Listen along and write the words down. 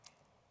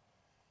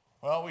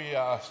Well, we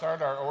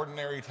start our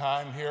ordinary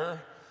time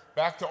here.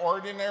 Back to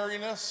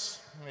ordinariness,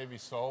 maybe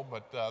so,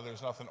 but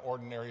there's nothing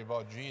ordinary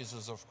about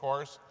Jesus, of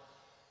course.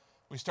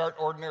 We start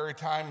ordinary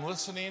time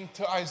listening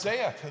to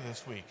Isaiah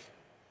this week.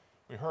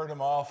 We heard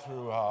him all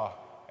through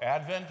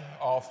Advent,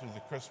 all through the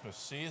Christmas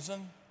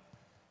season.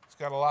 He's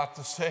got a lot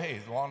to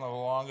say, one of the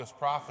longest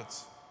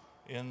prophets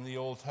in the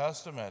Old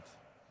Testament.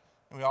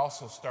 And we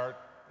also start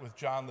with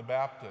John the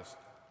Baptist,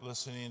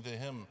 listening to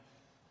him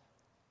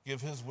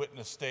give his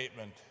witness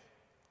statement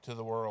to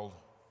the world.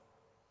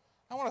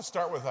 I want to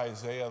start with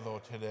Isaiah,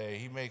 though, today.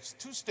 He makes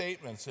two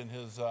statements in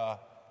his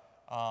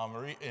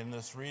in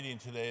this reading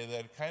today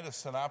that kind of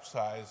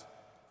synopsize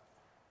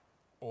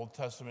Old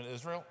Testament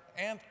Israel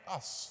and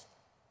us.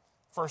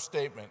 First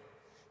statement,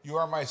 "You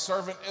are my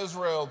servant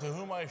Israel, to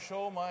whom I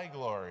show my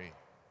glory."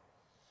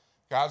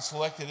 God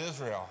selected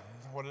Israel.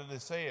 What did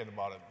it say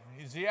about him?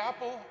 He's the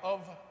apple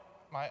of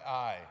my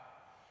eye.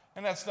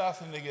 And that's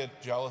nothing to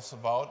get jealous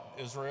about.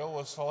 Israel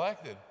was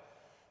selected.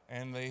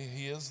 And they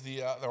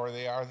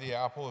are the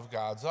apple of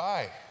God's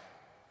eye.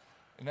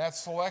 In that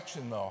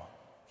selection, though,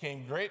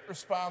 came great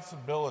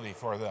responsibility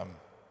for them.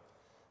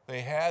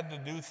 They had to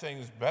do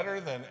things better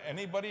than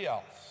anybody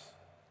else,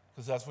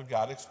 because that's what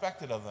God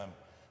expected of them.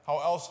 How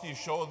else do you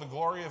show the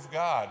glory of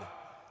God?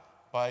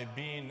 By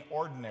being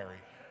ordinary.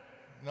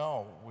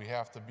 No, we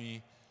have to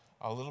be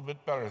a little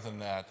bit better than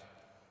that.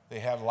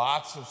 They had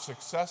lots of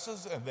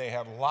successes and they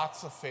had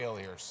lots of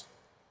failures.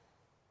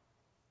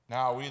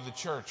 Now we, the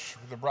church,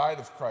 the bride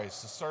of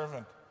Christ, the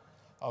servant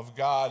of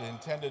God,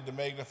 intended to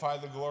magnify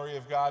the glory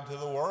of God to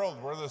the world.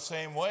 We're the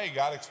same way.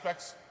 God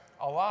expects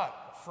a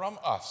lot from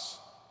us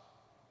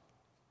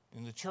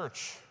in the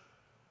church.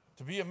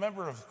 To be a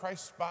member of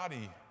Christ's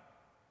body,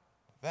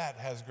 that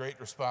has great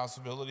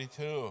responsibility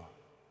too.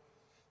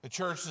 The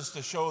church is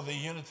to show the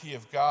unity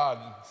of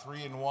God,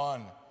 three in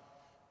one,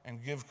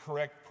 and give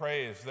correct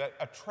praise that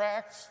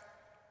attracts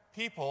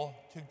people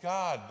to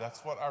God.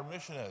 That's what our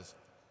mission is.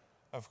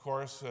 Of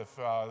course, if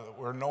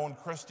we're known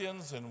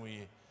Christians and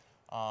we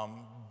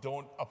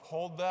don't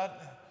uphold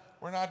that,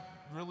 we're not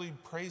really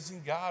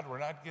praising God. We're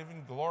not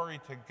giving glory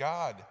to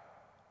God.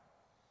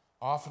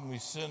 Often we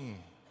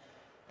sin,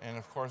 and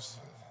of course,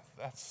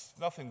 that's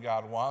nothing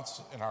God wants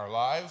in our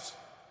lives.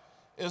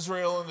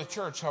 Israel and the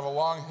church have a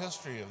long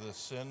history of this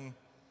sin,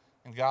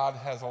 and God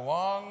has a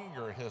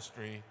longer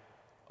history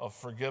of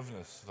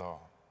forgiveness, though,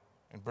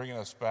 and bringing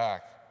us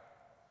back.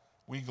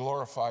 We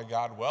glorify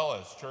God well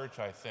as church,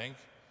 I think,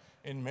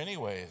 in many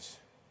ways.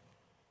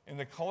 In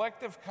the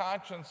collective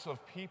conscience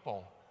of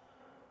people,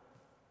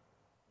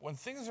 when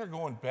things are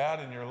going bad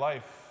in your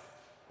life,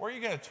 where are you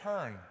going to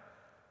turn?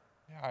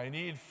 Yeah, I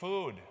need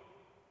food.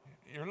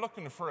 You're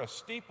looking for a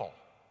steeple.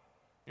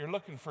 You're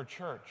looking for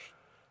church.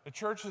 The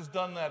church has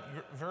done that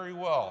very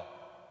well,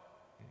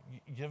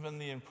 given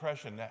the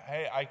impression that,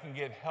 hey, I can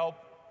get help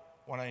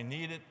when I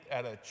need it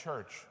at a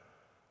church.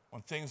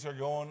 When things are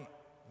going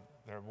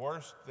their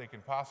worst they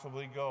can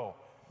possibly go,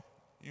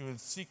 you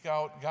would seek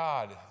out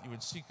God. You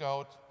would seek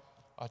out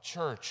a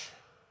church.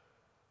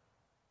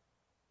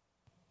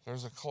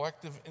 There's a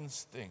collective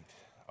instinct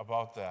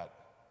about that.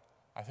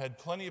 I've had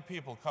plenty of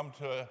people come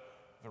to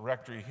the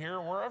rectory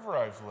here, wherever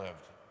I've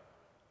lived,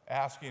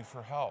 asking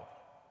for help.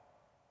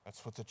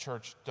 That's what the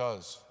church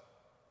does.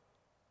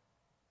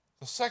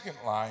 The second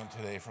line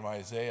today from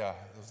Isaiah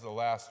is the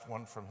last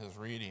one from his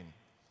reading.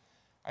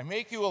 "I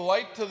make you a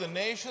light to the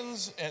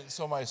nations, and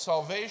so my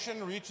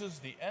salvation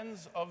reaches the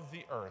ends of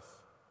the earth."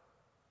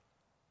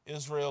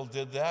 Israel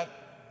did that.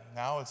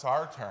 Now it's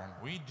our turn.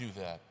 We do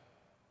that.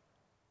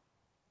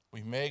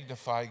 We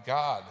magnify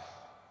God.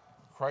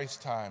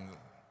 Christ time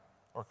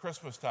or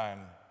Christmas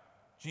time,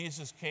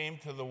 Jesus came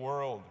to the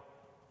world,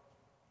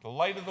 the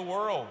light of the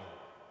world.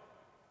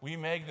 We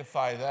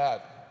magnify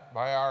that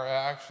by our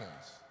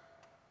actions.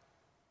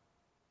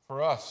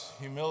 For us,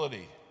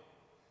 humility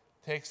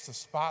takes the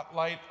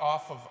spotlight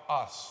off of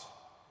us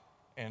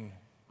and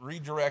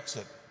redirects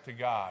it to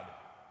God.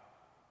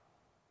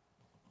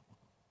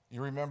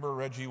 You remember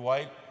Reggie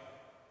White?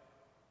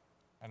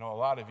 I know a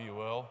lot of you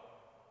will.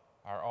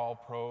 Our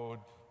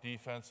all-pro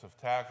defensive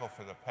tackle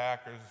for the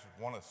Packers,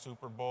 won a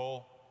Super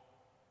Bowl.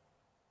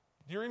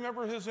 Do you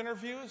remember his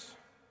interviews?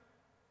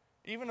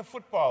 Even a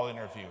football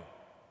interview.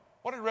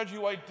 What did Reggie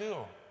White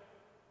do?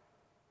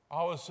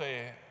 Always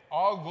say,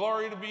 "All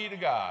glory to be to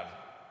God."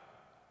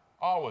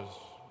 Always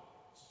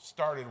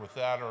started with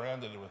that or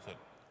ended with it.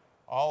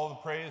 All the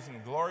praise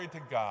and glory to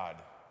God.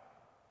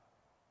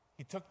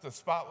 He took the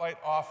spotlight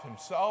off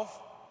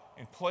himself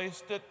and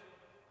placed it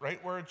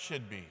right where it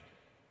should be,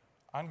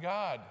 on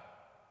God.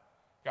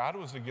 God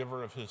was the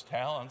giver of his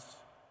talents.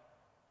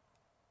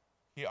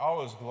 He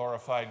always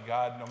glorified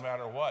God no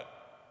matter what.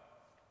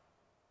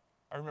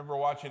 I remember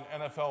watching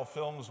NFL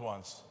films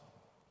once,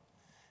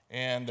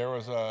 and there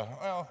was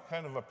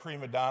kind of a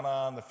prima donna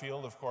on the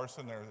field, of course,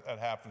 and that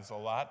happens a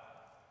lot.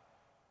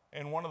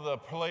 And one of the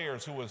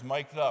players who was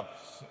mic'd up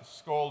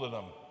scolded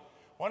him,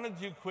 "Why don't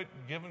you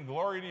quit giving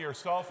glory to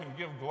yourself and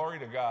give glory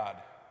to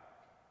God?"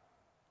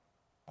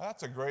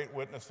 That's a great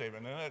witness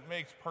statement, and it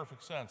makes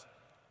perfect sense.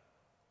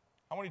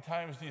 How many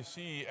times do you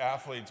see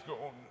athletes go,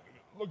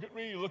 look at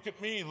me, look at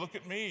me, look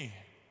at me?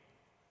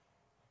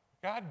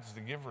 God's the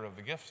giver of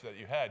the gifts that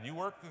you had. You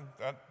worked,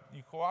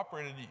 you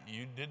cooperated,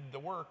 you did the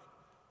work.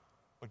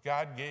 But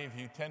God gave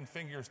you 10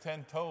 fingers,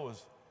 10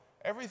 toes,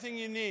 everything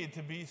you need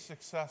to be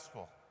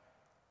successful.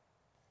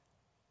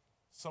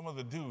 Some of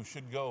the due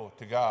should go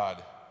to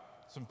God.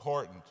 It's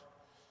important.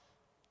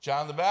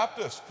 John the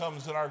Baptist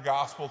comes in our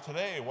gospel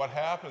today. What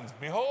happens?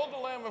 Behold the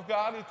Lamb of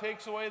God who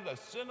takes away the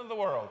sin of the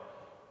world.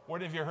 Where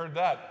have you heard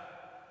that?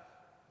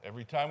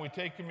 Every time we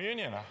take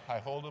communion, I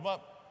hold him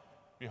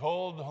up.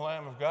 Behold the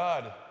Lamb of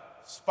God.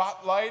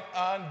 Spotlight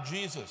on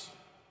Jesus.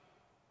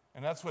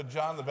 And that's what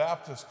John the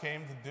Baptist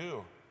came to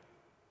do.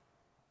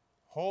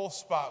 Whole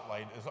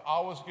spotlight is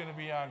always going to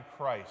be on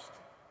Christ.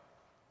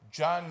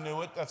 John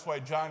knew it. That's why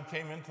John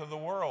came into the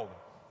world.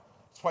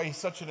 That's why he's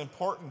such an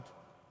important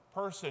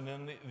person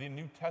in the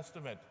New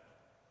Testament.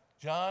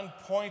 John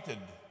pointed.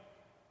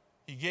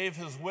 He gave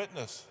his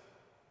witness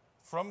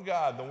from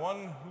God. The one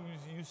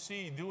who you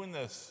see doing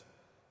this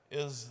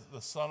is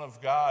the Son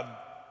of God.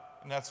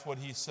 And that's what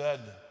he said.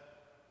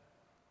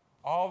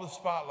 All the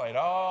spotlight,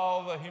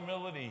 all the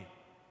humility,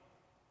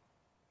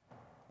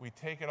 we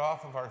take it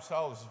off of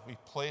ourselves. We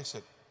place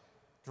it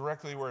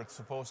directly where it's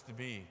supposed to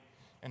be.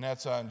 And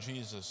that's on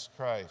Jesus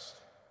Christ.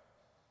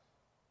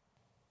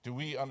 Do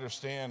we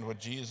understand what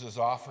Jesus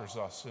offers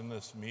us in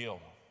this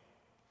meal?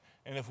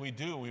 And if we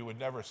do, we would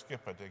never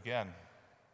skip it again.